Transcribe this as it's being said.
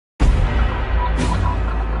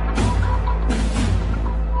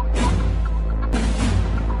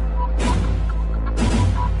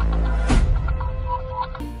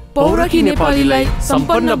पौरखी नेपालीलाई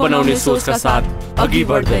सम्पन्न बनाउने सोचका साथ अघि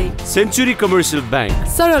बढ्दै सेन्चुरी कमर्सियल बैंक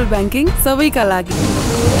सरल बैंकिङ सबैका लागि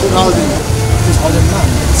 2000 मा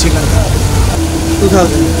श्रीलङ्का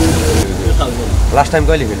 2000 लास्ट टाइम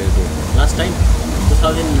कहिले खेलेको थियो लास्ट टाइम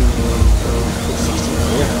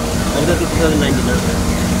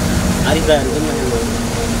 2019 आरिफाहरू पनि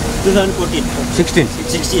 2014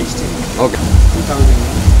 16 ओके 2000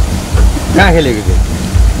 कहाँ खेलेको थियो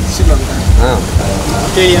Sri Lanka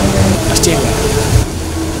Australia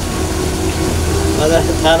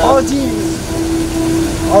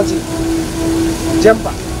Aussie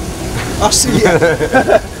Jampa Australia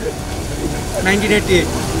 1988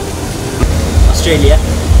 Australia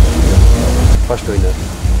first winner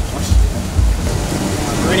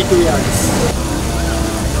 22 yards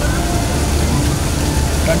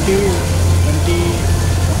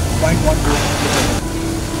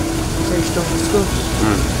 20.12 score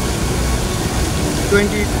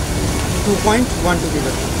 22.12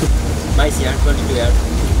 meter 22 yards 32 yards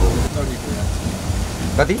 32 yards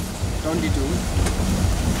कति 22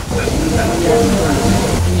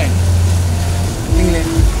 England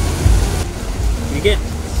wicket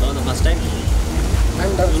so the first time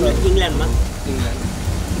England man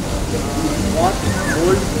what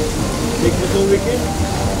hold take before wicket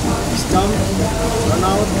stump run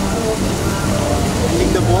out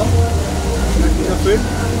ending the ball in the field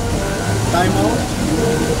time out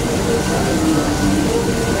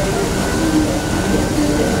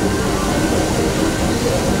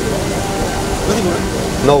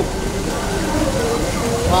No.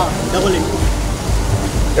 Double it.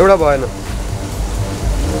 एउटा भएन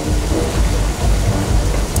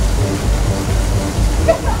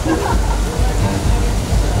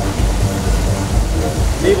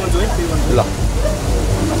ल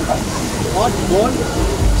Hot ball,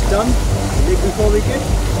 stump, leg before wicket,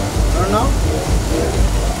 run out,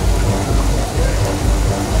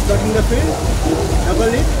 starting the field,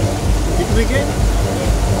 double it, hit wicket,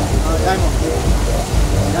 time out.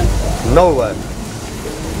 Done. नौ भयो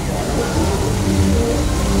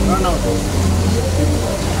Run out.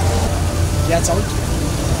 Catch out.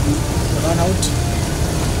 Run out.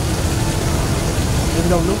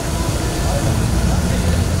 MW.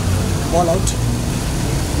 Ball out.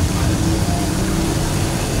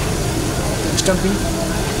 Stumping.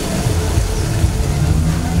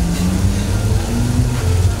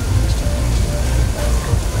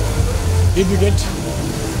 Did you get?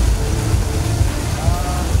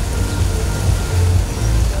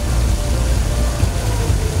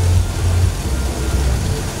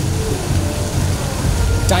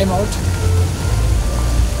 Time out.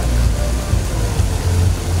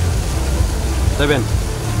 7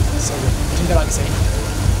 चिंता बाकी सही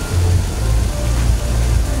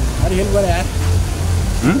अरे help गरे यार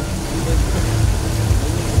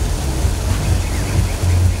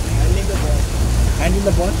handling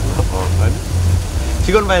the ball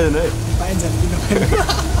chicken पाइदैन है पाइन्छ किन पाइदैन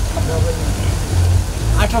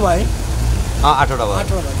 8 भयो 8 वटा भयो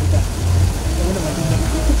 8 भयो दुईटा पनि भनिदिनु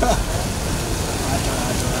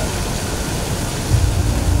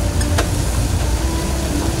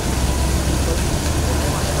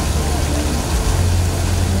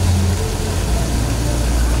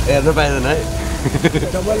हेर्न पाइदैन है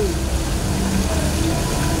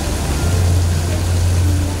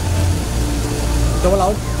डबल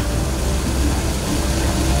आउट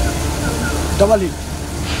डबल हिट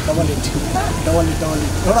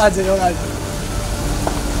एउटा अझै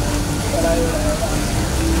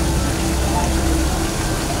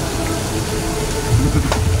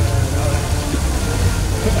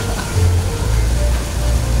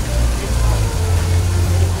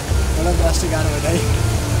लास्ट गाह्रो भयो है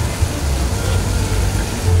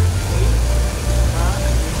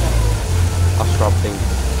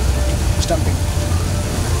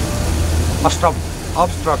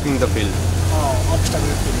obstructing the field obstructing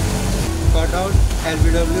the field cut out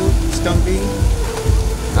LBW stumping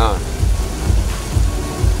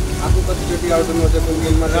आफू कतिचोटि आउट हुनुहुन्छ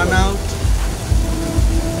गेममा run out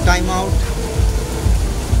time out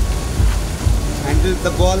handle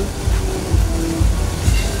the ball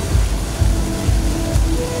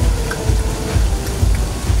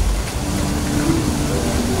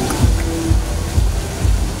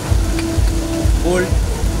bold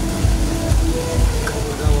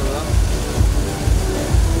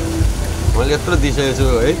मैले यत्रो दिइसकेको छु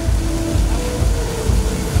है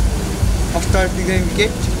obstructing the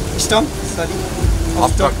wicket stump sorry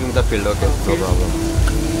obstructing the field okay no problem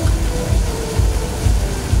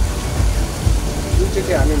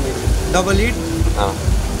दुईचोटि हाने मैले डबल हिट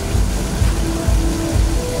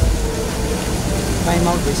टाइम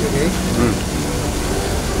आउट भइसक्यो है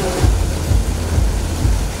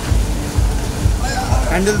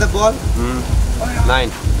Handle the ball.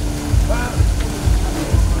 9.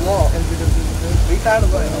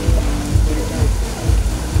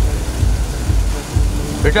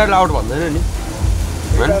 Retired out भन्दैन नि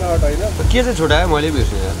के चाहिँ छुट्यायो मैले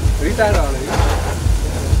बिर्सेँ यार रिटायर्ड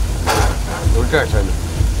छैन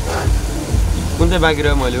कुन चाहिँ बाँकी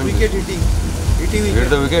रह्यो मैले wicket heating hit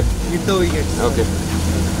the wicket okay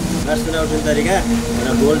Basnet out in तरिका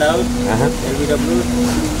and bowled out LBW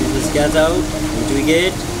this catch out hit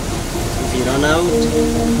wicket run out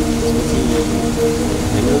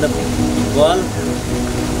handle the ball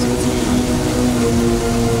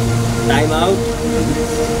time out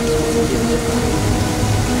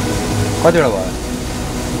कतिवटा भयो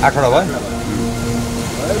 8वटा भयो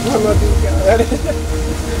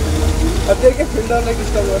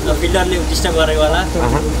फिल्डरले डिस्टर्ब गरेको होला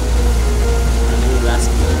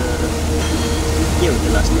लास्टमा के हुन्छ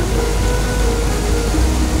लास्टमा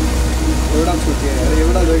एउटा छुट्यो यार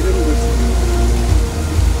एउटा गइयो नि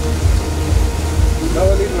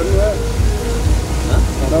डबल हिट भन्नुभयो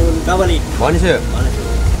double hit भनिसक्यो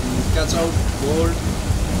catch out bold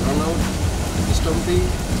run out स्टम्पिङ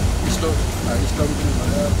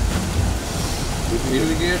भयो hit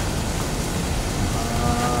wicket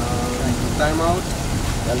time out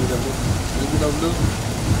LBW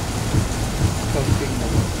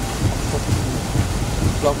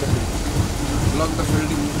block the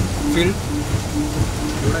field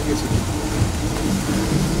एउटा के छ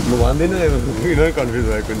म भन्दिनँ किन कन्फ्युज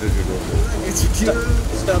भयो कुन चाहिँ छुट्यो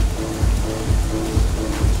स्टप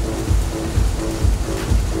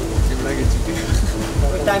एउटा के छुट्यो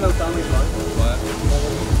टाइम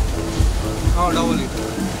आउट डबल हिट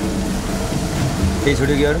केही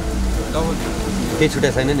छुट्यो कि अरू डबल केही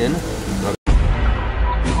छुट्या छैन नि होइन